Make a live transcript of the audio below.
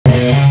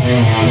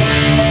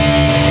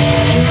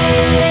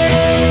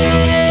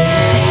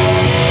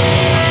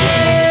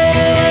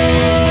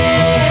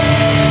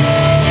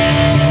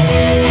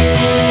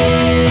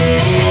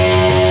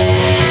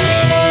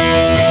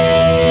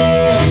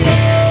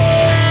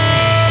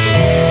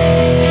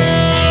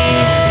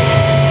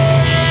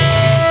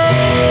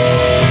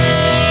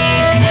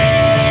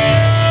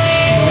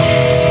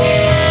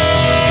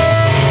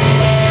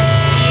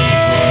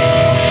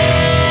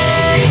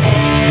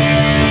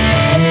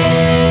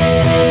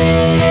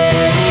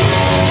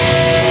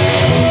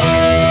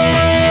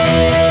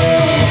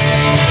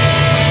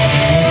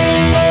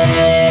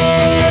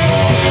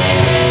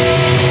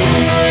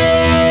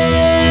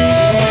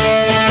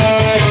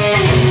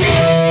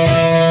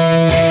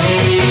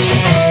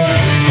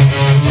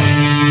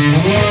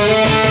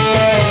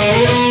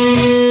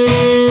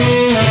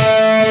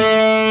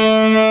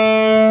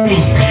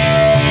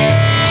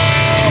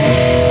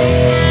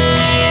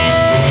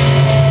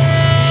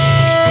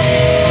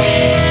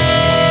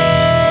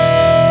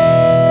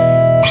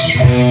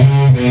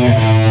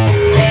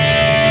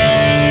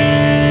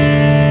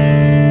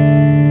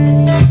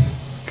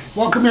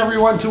Welcome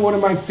everyone to one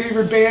of my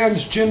favorite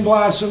bands, Gin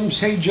Blossoms,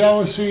 Hey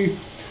Jealousy.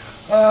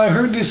 I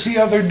heard this the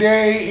other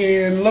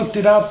day and looked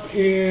it up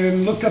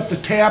and looked up the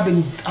tab,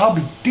 and I'll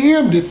be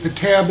damned if the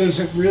tab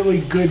isn't really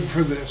good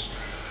for this.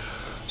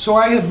 So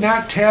I have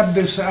not tabbed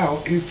this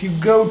out. If you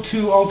go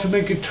to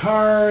Ultimate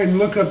Guitar and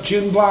look up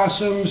Gin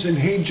Blossoms and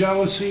Hey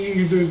Jealousy,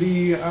 either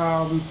the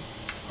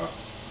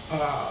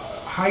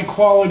high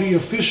quality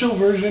official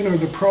version or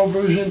the pro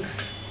version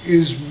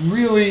is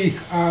really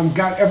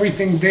got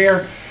everything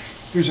there.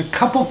 There's a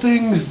couple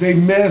things they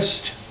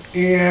missed,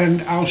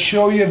 and I'll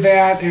show you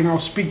that, and I'll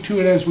speak to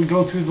it as we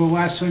go through the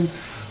lesson.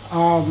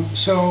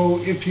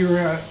 So if you're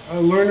a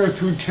learner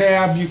through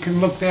tab, you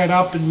can look that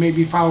up and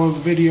maybe follow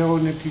the video,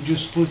 and if you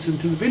just listen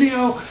to the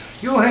video,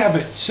 you'll have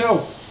it.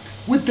 So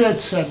with that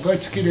said,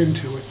 let's get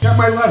into it. Got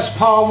my Les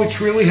Paul, which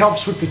really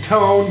helps with the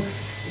tone,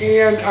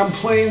 and I'm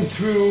playing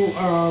through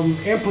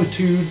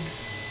Amplitude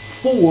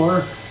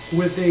 4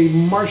 with a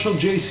Marshall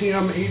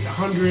JCM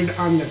 800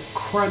 on the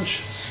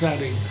crunch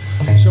setting.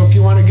 So if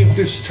you want to get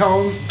this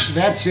tone,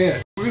 that's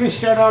it. We're going to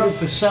start out at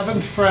the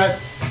 7th fret.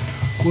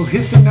 We'll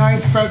hit the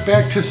 9th fret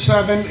back to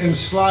 7 and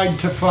slide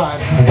to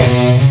 5.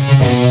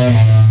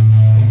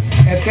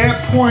 At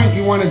that point,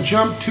 you want to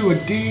jump to a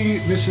D.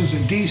 This is a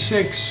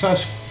D6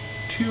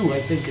 sus2,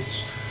 I think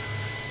it's.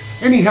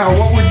 Anyhow,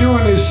 what we're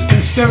doing is,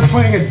 instead of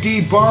playing a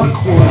D bar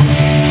chord,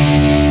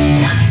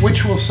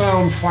 which will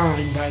sound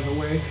fine, by the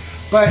way,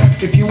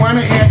 but if you want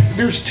to add,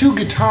 there's two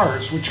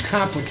guitars, which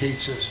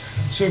complicates this.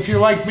 So if you're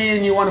like me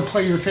and you want to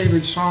play your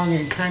favorite song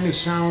and kind of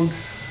sound,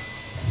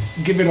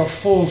 give it a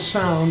full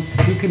sound,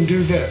 you can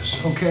do this,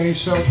 okay?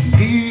 So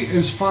D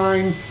is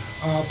fine,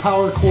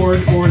 power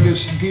chord, or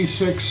this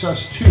D6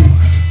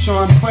 sus2. So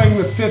I'm playing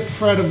the 5th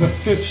fret of the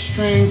 5th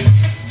string,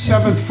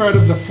 7th fret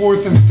of the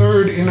 4th and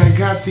 3rd, and I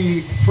got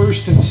the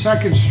 1st and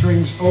 2nd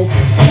strings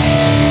open.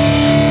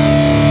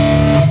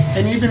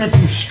 And even if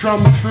you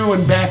strum through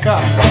and back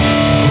up,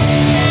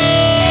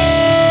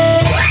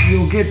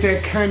 you'll get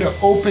that kind of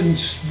open,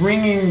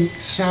 ringing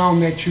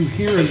sound that you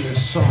hear in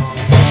this song.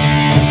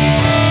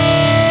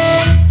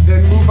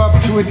 Then move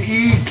up to an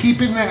E,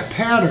 keeping that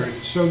pattern.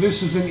 So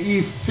this is an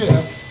E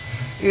 5th,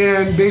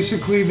 and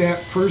basically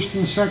that 1st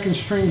and 2nd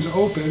strings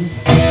open.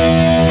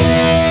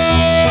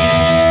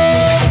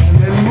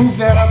 And then move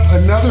that up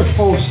another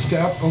full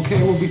step.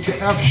 Okay, we'll be to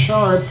F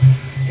sharp,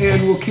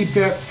 and we'll keep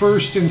that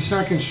 1st and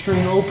 2nd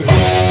string open.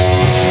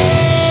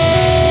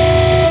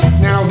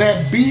 Now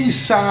that B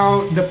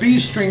sound, the B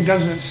string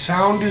doesn't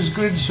sound as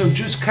good, so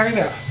just kind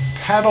of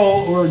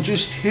pedal or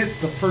just hit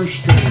the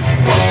 1st string.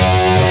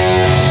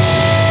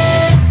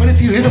 But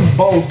if you hit them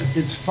both,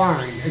 it's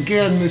fine.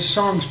 Again, this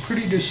song's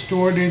pretty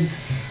distorted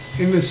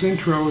in this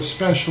intro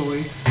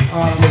especially.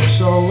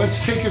 So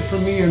let's take it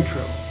from the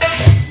intro.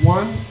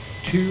 1,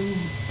 2,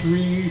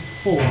 3,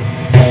 4.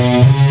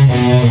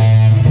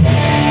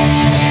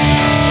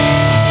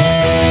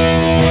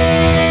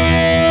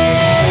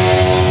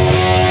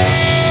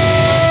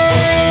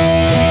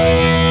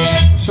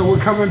 So we're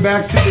coming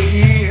back to the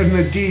E and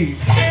the D.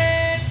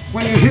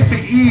 When you hit the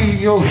E,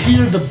 you'll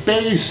hear the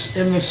bass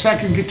and the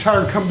 2nd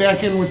guitar come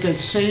back in with that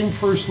same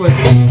first lick.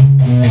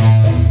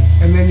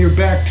 And then you're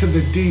back to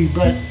the D.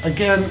 But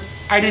again,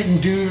 I didn't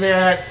do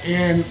that,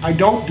 and I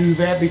don't do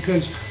that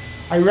because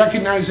I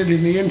recognize it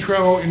in the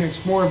intro, and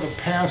it's more of a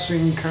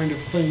passing kind of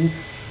thing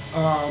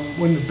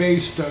when the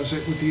bass does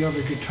it with the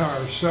other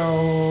guitar.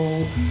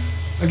 So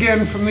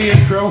again, from the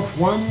intro,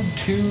 1,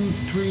 2,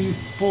 3,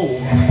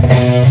 4.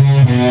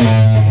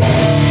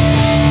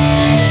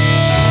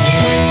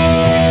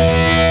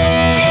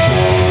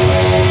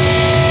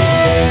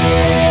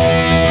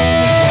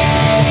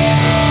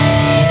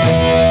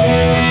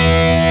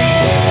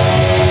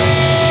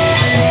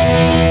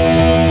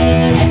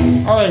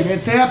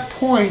 At that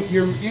point,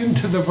 you're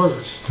into the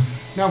verse.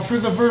 Now for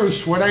the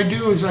verse, what I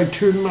do is I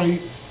turn my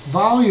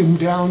volume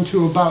down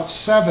to about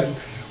 7,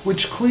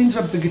 which cleans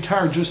up the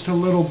guitar just a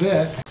little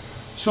bit.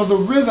 So the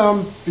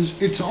rhythm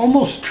is, it's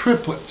almost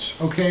triplets,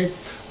 okay?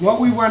 What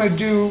we want to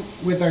do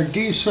with our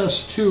D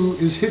sus2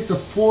 is hit the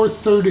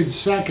 4th, 3rd, and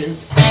 2nd,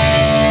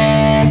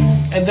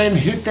 and then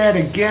hit that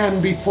again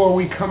before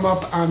we come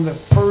up on the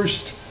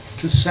 1st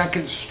to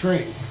 2nd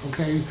string,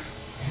 okay?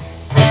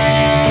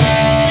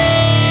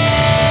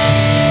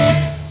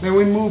 Then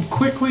we move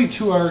quickly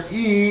to our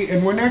E,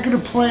 and we're not going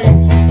to play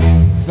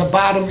the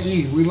bottom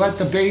E. We let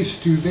the bass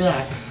do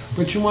that.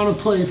 But you want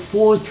to play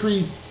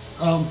 5th,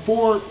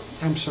 4th,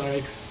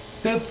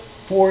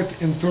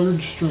 and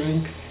 3rd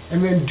string,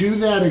 and then do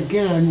that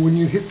again when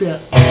you hit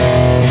that,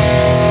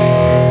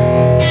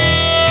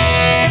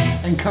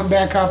 and come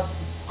back up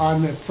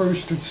on the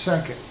 1st and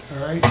 2nd.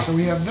 All right, so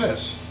we have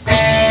this.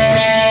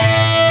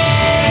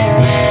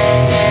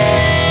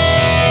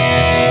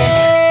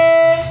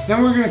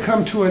 Then we're going to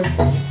come to an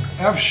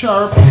F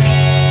sharp.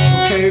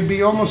 Okay, it'd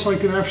be almost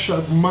like an F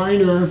sharp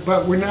minor,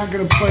 but we're not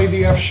going to play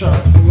the F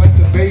sharp. We'll let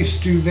the bass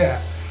do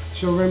that.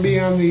 So we're going to be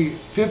on the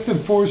 5th and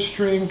 4th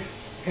string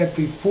at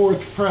the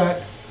 4th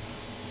fret.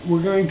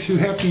 We're going to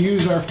have to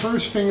use our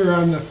first finger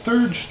on the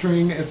 3rd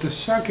string at the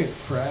 2nd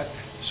fret,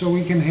 so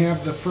we can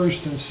have the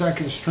first and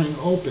second string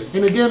open.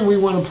 And again, we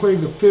want to play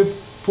the fifth,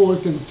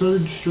 fourth, and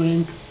third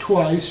string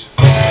twice.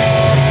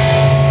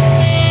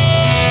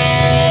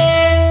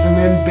 And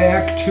then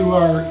back to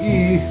our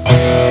E.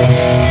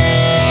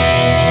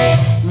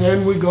 And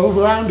then we go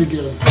around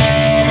again.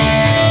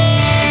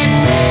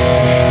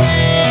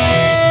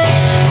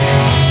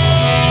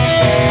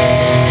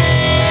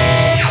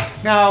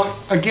 Now,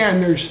 again,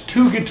 there's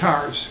two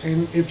guitars,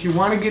 and if you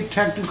want to get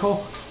technical,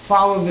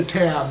 follow the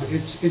tab.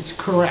 It's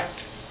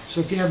correct. So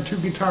if you have two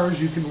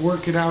guitars, you can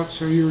work it out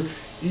so you're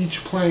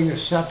each playing a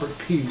separate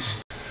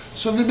piece.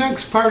 So the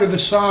next part of the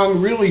song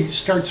really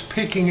starts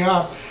picking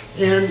up,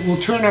 and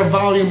we'll turn our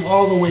volume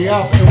all the way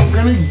up, and we're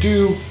going to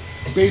do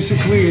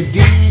basically a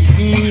D,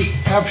 E,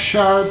 F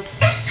sharp,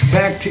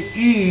 back to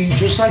E,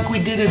 just like we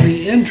did in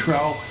the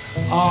intro.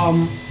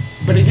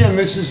 But again,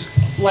 this is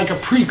like a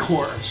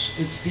pre-chorus.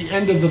 It's the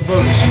end of the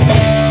verse.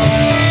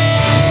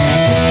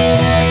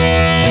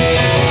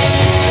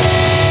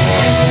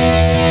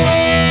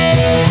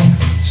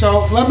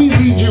 So let me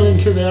lead you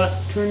into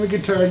that. Turn the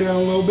guitar down a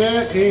little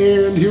bit,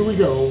 and here we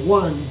go.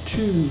 1,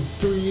 2,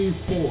 3,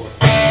 4.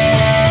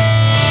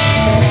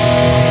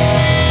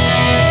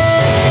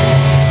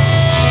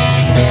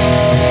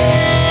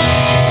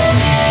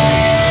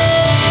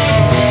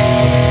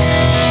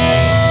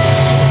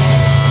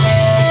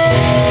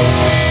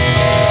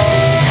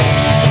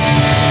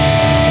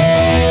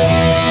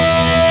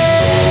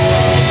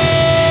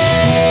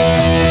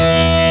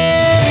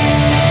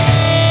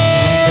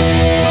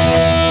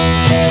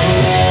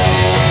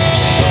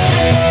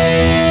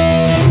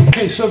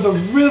 So the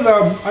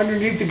rhythm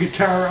underneath the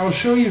guitar, I'll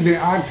show you the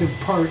octave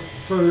part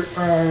for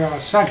our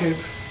second,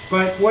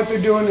 but what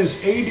they're doing is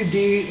A to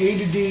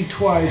D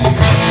twice.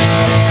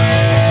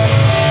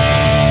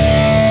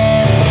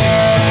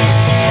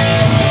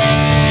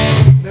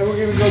 Then we're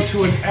going to go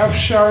to an F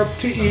sharp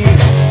to E,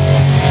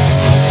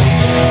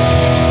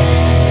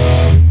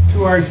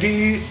 to our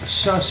D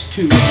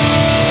sus2.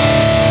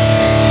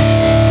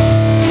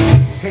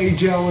 Hey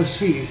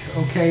Jealousy,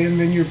 okay, and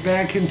then you're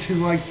back into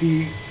like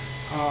the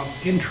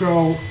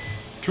intro,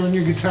 turn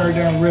your guitar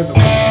down rhythm.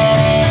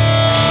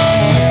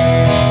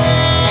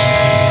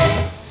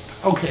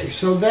 Okay,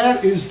 so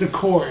that is the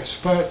chorus,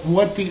 but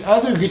what the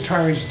other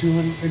guitars do,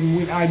 and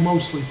what I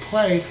mostly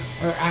play,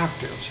 are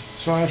octaves.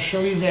 So I'll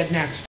show you that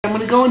next. I'm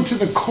going to go into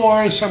the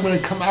chorus. I'm going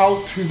to come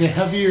out through the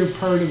heavier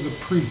part of the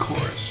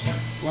pre-chorus.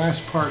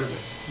 Last part of it.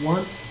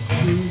 1,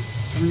 2,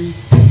 3,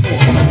 4.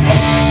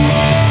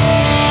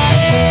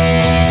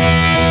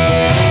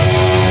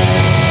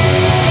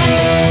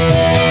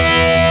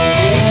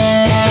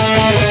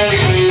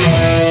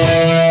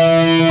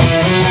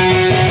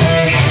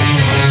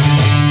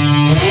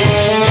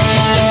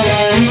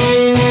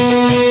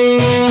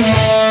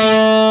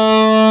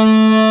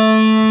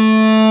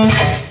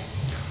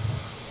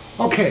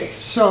 Okay,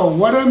 so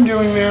what I'm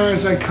doing there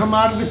is I come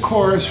out of the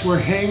chorus, we're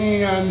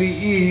hanging on the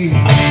E.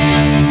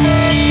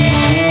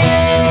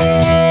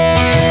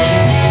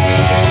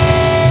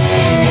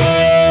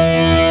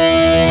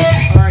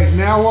 Alright,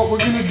 now what we're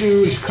going to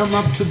do is come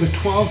up to the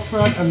 12th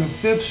fret on the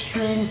 5th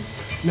string,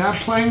 not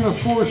playing the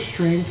 4th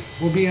string,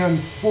 we'll be on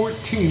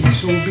 14,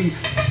 so we'll be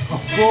a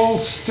full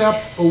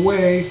step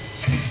away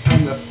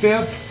on the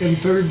 5th and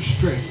 3rd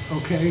string,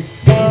 okay?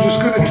 I'm just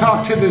going to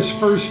talk to this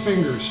first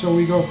finger, so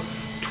we go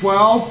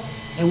 12,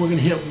 and we're going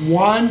to hit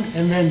 1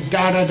 and then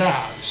da da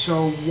da.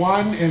 So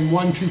 1 and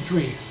 1, 2,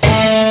 3.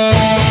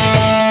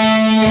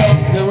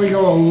 Then we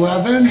go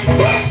 11,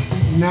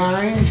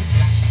 9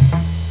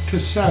 to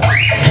 7.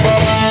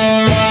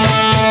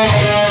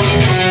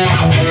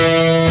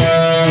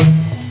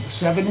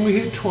 7 we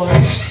hit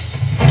twice.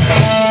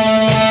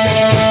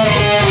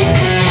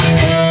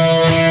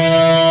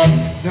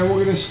 Then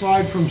we're going to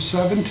slide from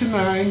 7 to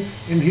 9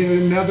 and hit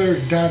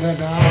another da da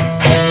da.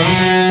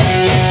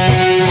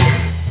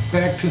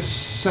 Back to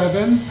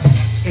 7,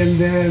 and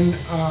then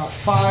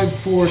 5,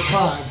 4, 5.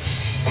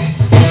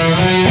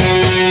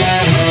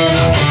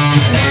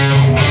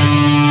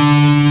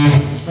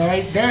 All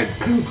right, that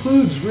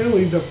concludes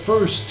really the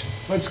first,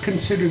 let's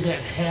consider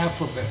that half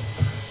of it.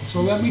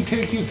 So let me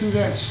take you through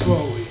that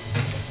slowly.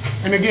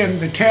 And again,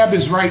 the tab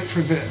is right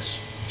for this.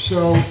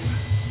 So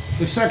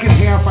the second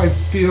half I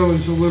feel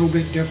is a little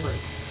bit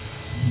different.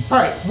 All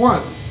right,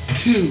 1,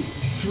 2,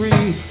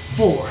 3,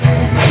 4.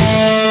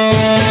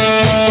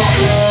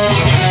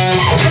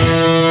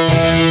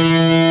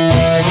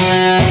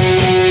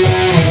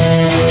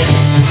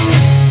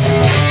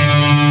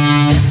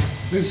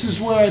 This is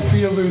where I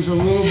feel there's a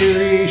little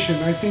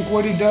variation. I think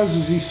what he does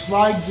is he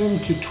slides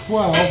into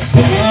 12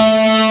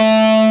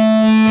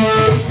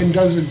 and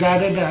does a da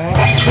da da.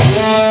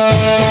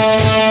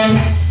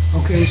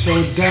 Okay,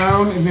 so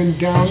down and then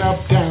down,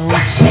 up, down,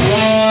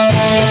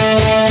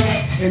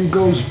 and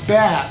goes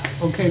back.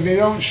 Okay, they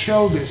don't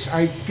show this.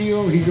 I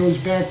feel he goes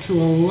back to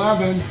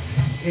 11,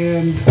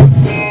 and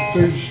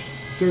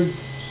third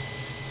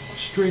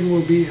string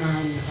will be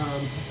on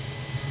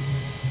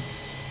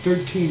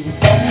 13,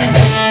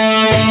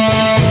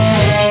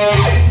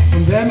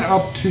 and then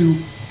up to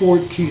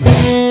 14.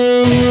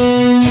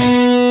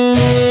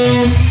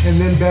 and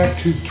then back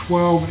to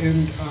 12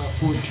 and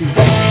 14.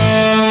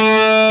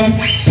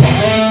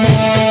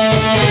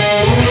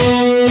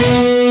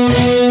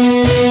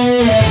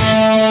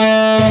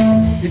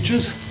 It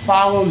just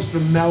follows the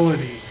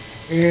melody,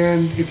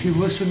 and if you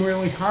listen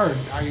really hard,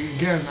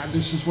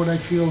 this is what I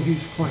feel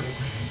he's playing.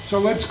 So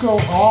let's go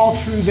all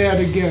through that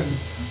again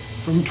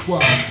from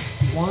 12.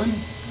 1,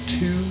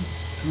 2,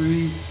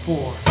 3,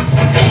 4.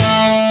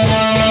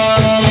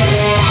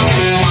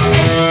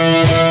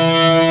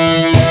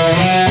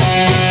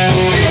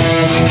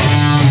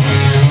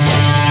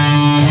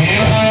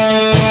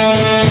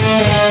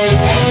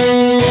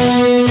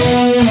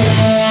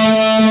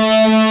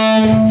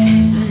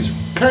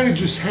 Kind of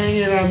just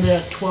hanging on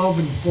that 12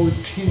 and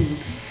 14,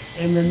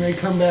 and then they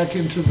come back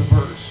into the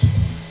verse.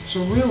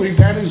 So really,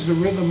 that is the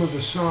rhythm of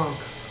the song.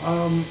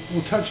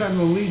 We'll touch on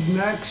the lead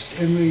next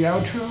and the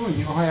outro, and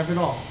you'll have it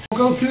all.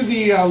 We'll go through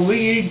the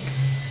lead.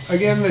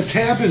 Again, the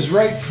tab is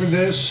right for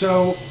this,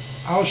 so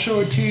I'll show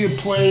it to you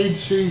played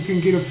so you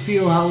can get a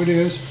feel how it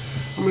is.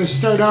 I'm going to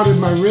start out in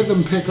my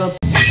rhythm pickup.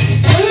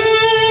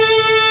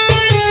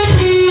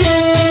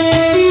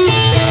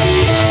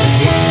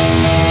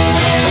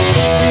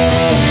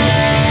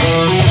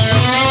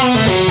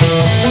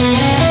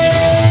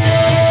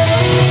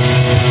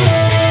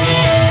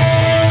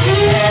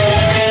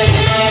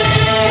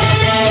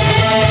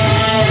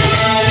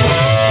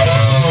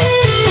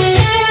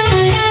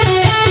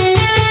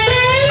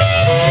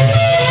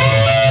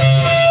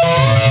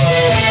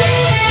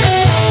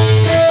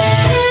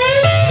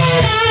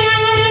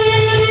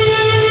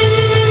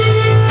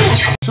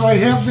 So I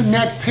have the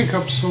neck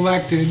pickup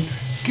selected,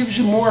 gives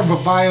you more of a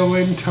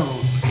violin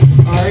tone,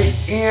 alright?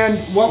 And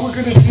what we're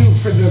going to do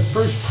for the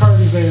first part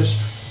of this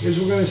is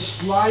we're going to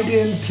slide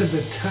into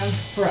the 10th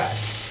fret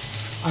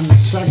on the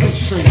 2nd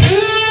string,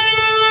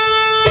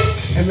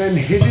 and then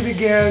hit it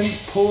again,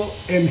 pull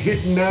and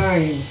hit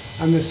 9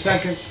 on the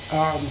 2nd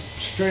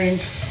string,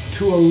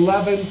 to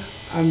 11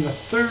 on the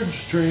 3rd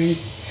string,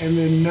 and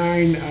then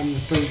 9 on the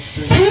 3rd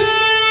string.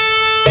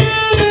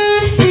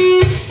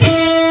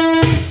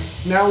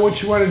 Now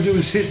what you want to do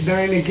is hit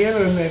 9 again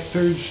on that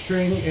 3rd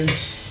string and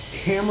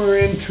hammer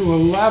into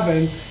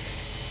 11,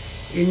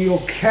 and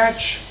you'll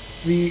catch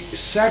the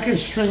 2nd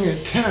string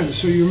at 10,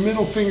 so your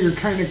middle finger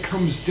kind of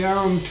comes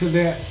down to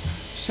that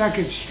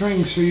 2nd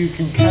string so you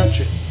can catch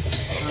it.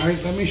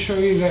 Alright, let me show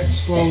you that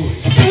slowly.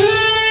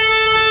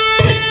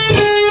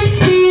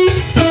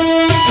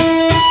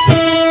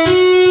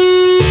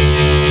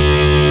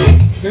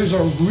 There's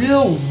a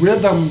real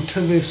rhythm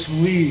to this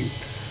lead,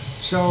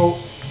 so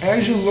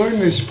as you learn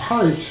this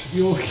part,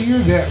 you'll hear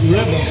that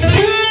rhythm.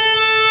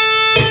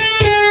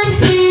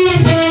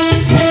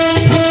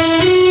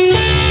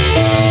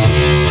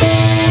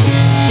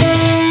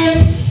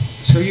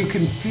 So you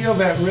can feel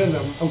that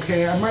rhythm.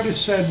 Okay, I might have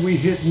said we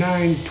hit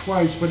 9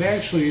 twice, but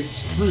actually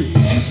it's 3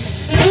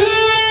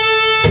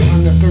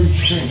 on the 3rd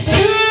string.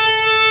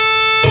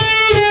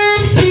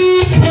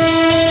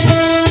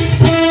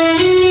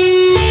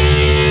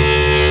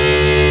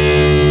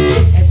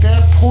 At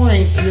that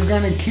point, you're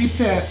going to keep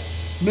that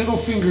middle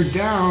finger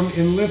down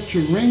and lift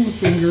your ring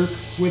finger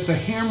with the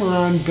hammer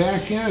on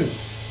back in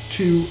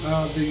to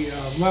the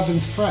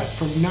 11th fret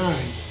from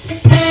 9.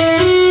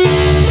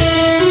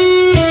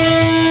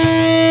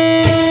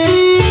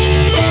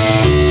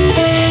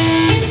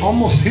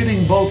 Almost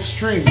hitting both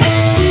strings.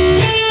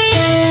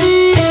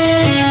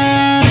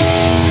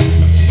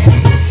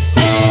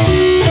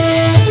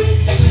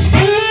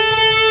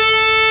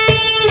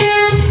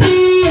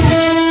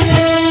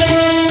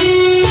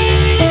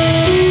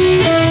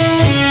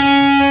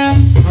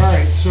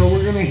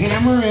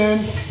 Hammer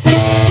in,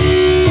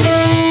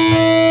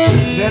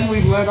 then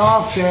we let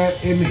off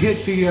that and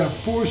hit the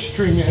 4th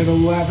string at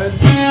 11,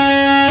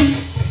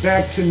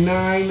 back to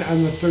 9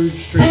 on the 3rd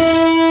string.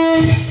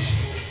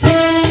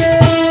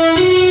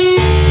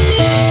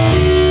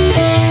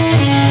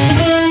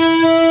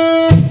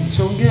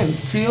 So again,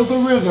 feel the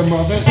rhythm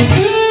of it.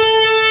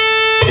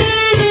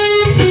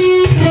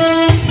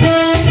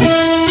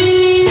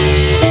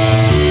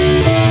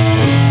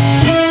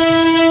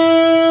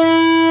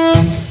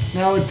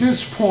 Now at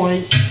this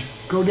point,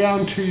 go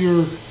down to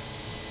your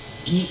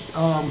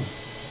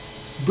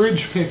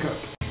bridge pickup.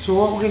 So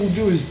what we're going to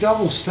do is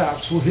double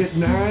stops. We'll hit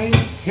 9,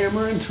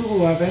 hammer into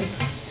 11,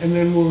 and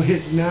then we'll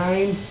hit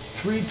 9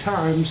 3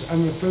 times.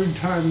 On the 3rd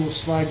time, we'll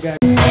slide back.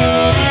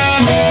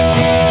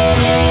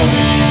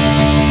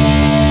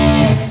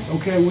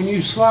 Okay, when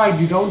you slide,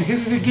 you don't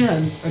hit it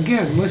again.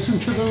 Again, listen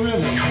to the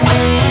rhythm.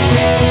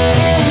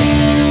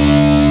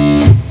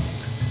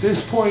 At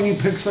this point, he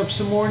picks up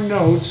some more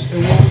notes,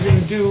 and what we're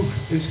going to do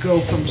is go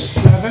from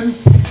 7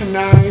 to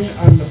 9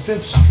 on the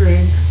 5th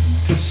string,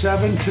 to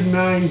 7 to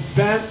 9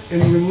 bent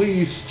and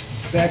released,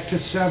 back to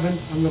 7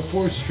 on the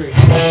 4th string.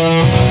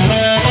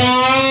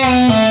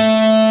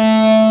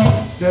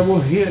 Then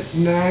we'll hit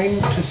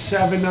 9 to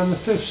 7 on the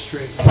 5th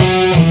string,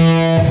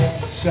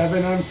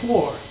 7 on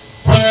 4.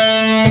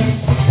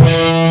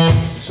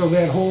 So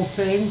that whole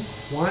thing,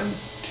 1,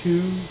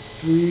 2,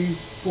 3,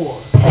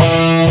 4.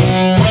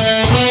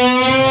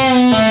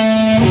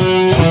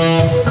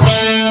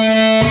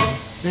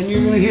 Then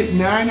you're going to hit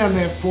 9 on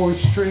that 4th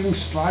string,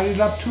 slide it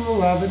up to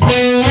 11.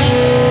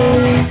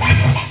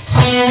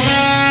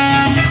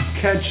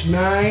 Catch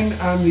 9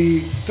 on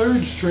the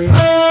 3rd string.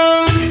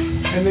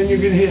 And then you're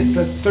going to hit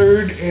the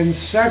 3rd and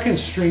 2nd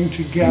string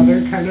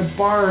together, kind of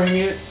barring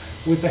it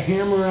with the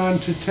hammer on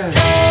to 10.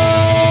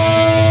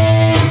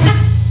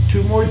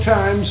 2 more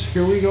times.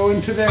 Here we go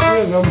into that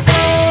rhythm.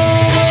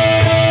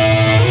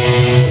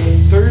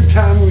 3rd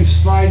time we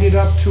slide it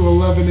up to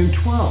 11 and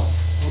 12.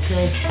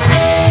 Okay?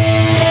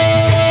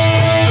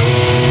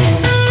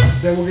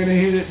 Then we're going to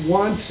hit it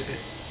once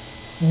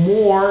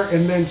more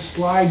and then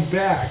slide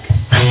back.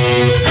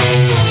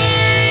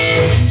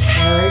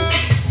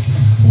 Alright?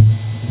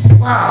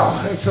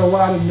 Wow, that's a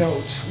lot of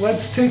notes.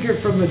 Let's take it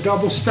from the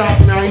double stop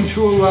 9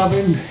 to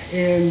 11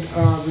 and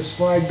the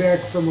slide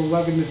back from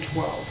 11 to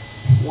 12.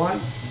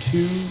 1,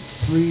 2,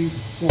 3,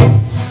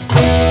 4.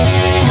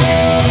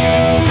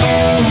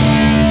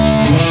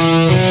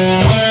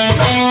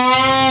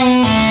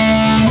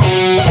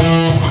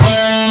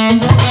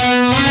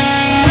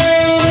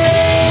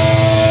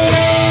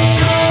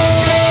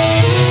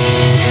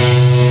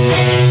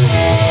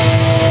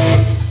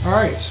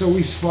 So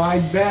we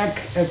slide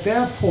back at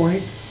that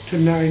point to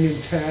 9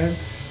 and 10.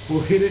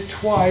 We'll hit it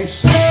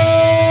twice. The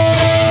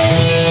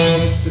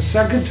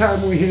second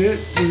time we hit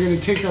it, we're going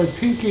to take our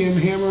pinky and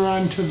hammer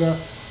on to the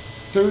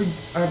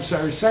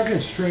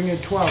 2nd string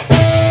at 12.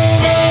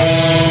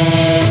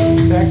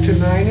 Back to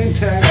 9 and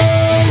 10.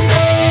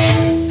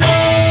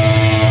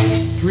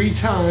 3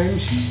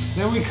 times.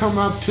 Then we come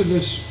up to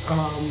this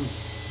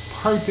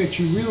part that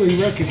you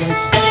really recognize.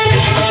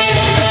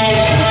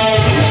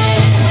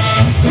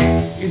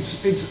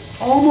 It's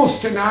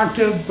almost an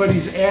octave, but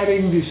he's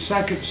adding the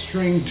 2nd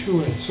string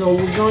to it. So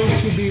we're going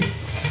to be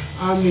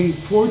on the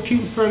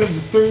 14th fret of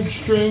the 3rd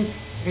string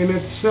and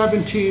at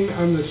 17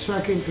 on the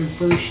 2nd and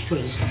 1st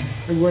string.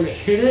 And we're going to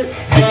hit it,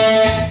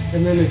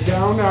 and then a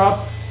down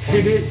up,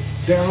 hit it,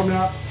 down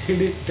up,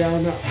 hit it,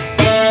 down up.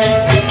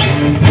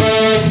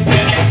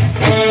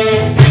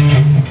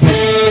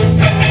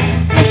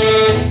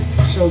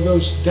 So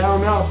those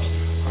down ups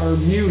are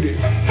muted.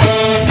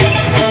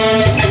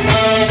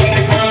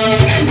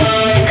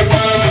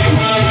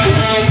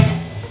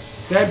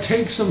 That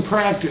takes some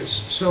practice,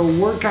 so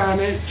work on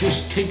it,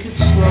 just take it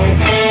slow.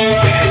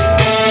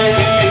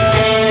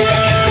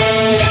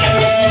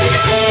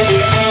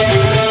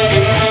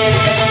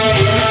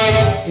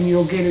 And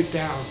you'll get it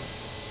down.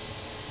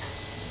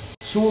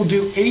 So we'll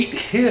do 8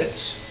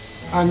 hits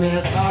on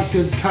that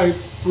octave type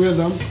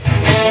rhythm. 1, 2, 3, 4,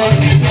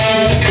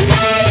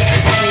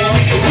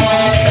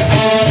 5,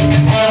 6,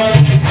 7,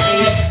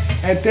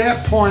 8. At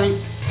that point,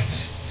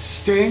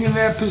 staying in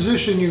that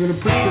position, you're going to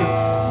put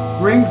your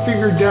ring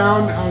finger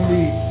down on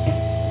the,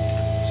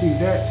 see,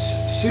 that's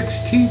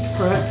 16th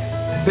fret.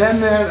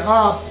 Bend that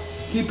up,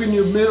 keeping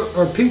your middle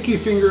or pinky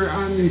finger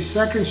on the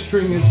 2nd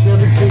string at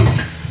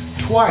 17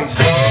 twice.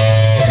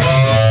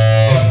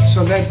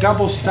 So that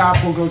double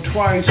stop will go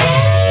twice.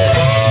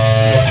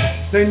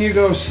 Then you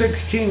go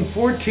 16,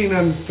 14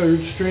 on the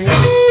 3rd string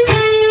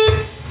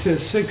to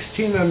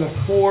 16 on the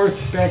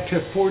 4th, back to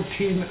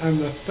 14 on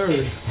the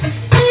 3rd.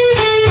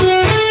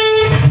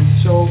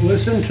 So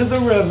listen to the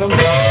rhythm.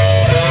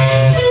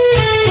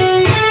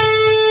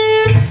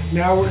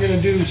 Now we're going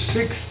to do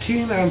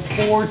 16 on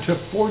 4 to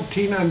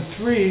 14 on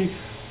 3.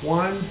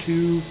 1,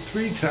 2,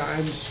 3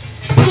 times.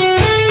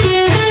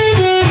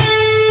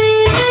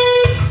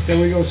 Then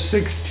we go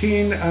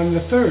 16 on the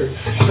 3rd.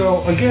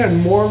 So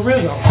again, more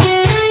rhythm.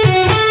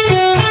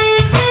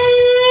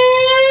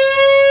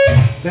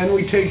 Then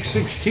we take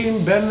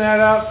 16, bend that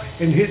up,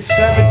 and hit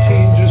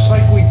 17 just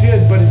like we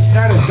did, but it's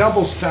not a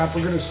double stop.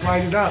 We're going to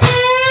slide it up.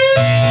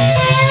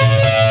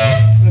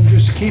 And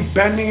just keep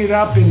bending it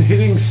up and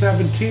hitting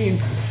 17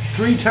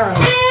 3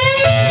 times.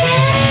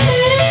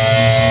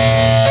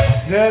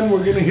 Then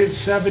we're going to hit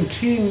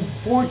 17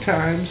 4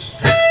 times.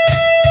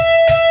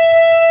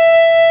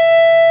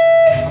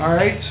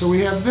 Alright, so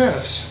we have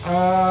this.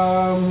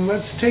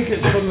 Let's take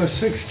it from the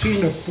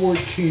 16 to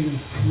 14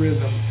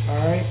 rhythm.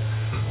 Alright.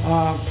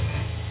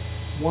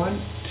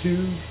 1,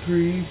 2,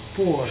 3,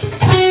 4.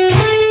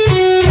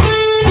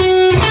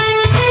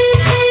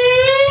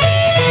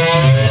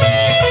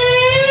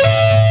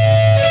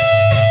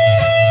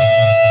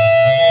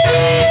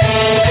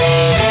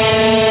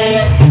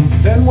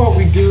 Then what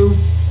we do,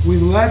 we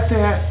let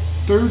that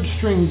 3rd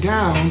string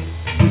down.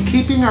 We're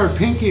keeping our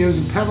pinky as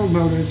a pedal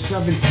note at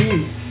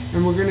 17,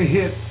 and we're going to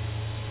hit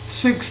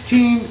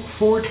 16,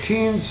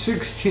 14,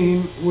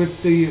 16 with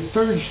the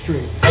 3rd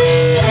string.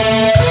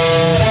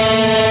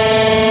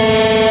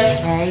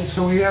 Alright,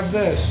 so we have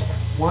this.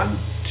 1,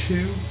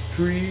 2,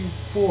 3,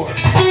 4.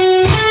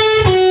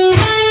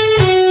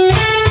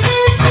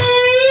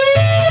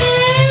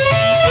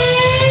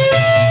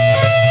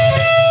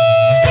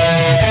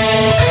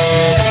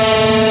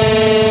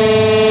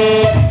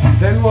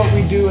 Then what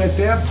we do at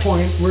that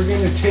point, we're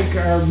going to take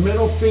our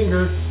middle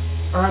finger,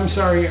 or I'm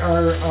sorry,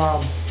 our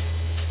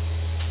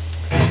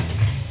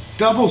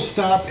double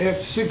stop at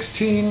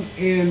 16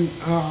 in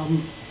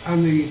on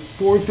the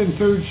 4th and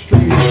 3rd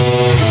string.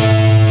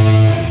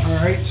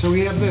 right, so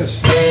we have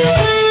this.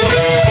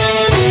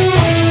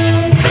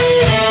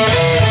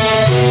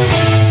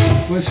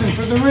 Listen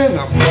for the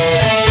rhythm.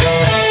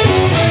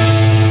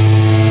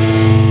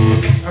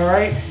 All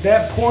right,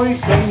 that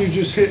point, then you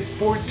just hit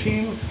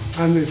 14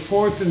 on the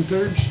 4th and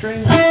 3rd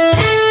string.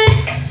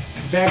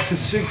 Back to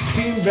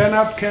 16, bend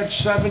up, catch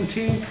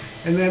 17,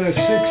 and then a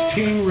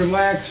 16,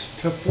 relax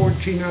to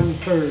 14 on the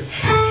 3rd.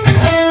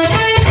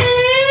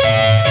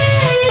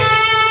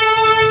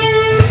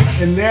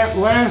 And that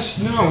last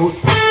note,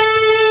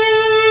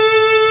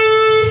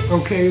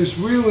 okay, is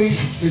really,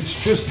 it's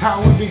just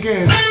how we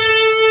begin.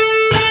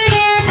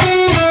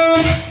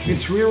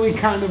 It's really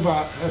kind of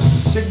a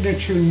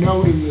signature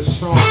note in the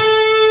song.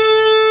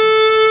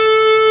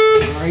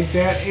 All right,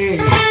 that A.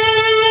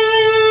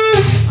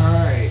 All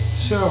right,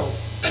 so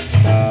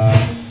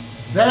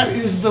that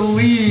is the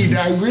lead.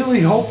 I really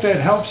hope that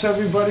helps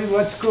everybody.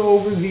 Let's go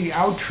over the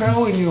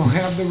outro and you'll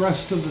have the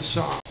rest of the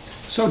song.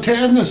 So to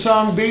end the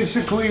song,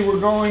 basically we're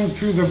going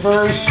through the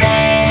verse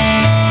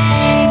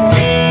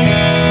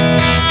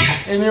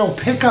and it'll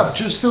pick up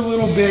just a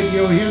little bit.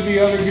 You'll hear the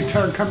other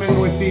guitar come in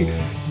with the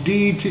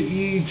D to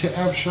E to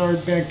F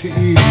sharp back to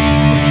E.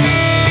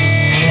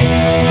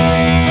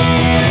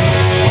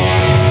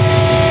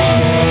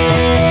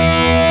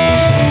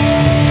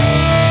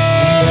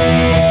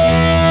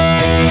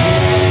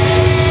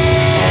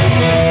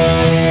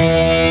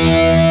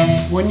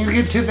 When you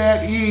get to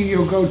that E,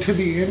 you'll go to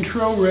the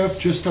intro riff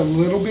just a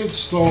little bit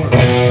slower.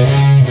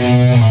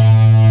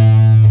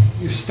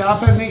 You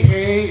stop on the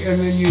A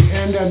and then you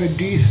end on a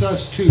D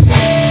sus2.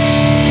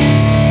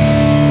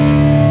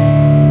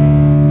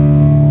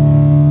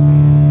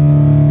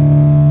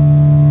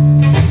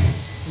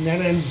 And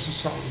that ends the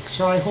song.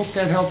 So I hope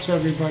that helps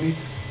everybody.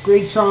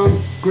 Great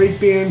song, great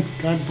band.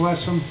 God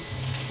bless them.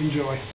 Enjoy.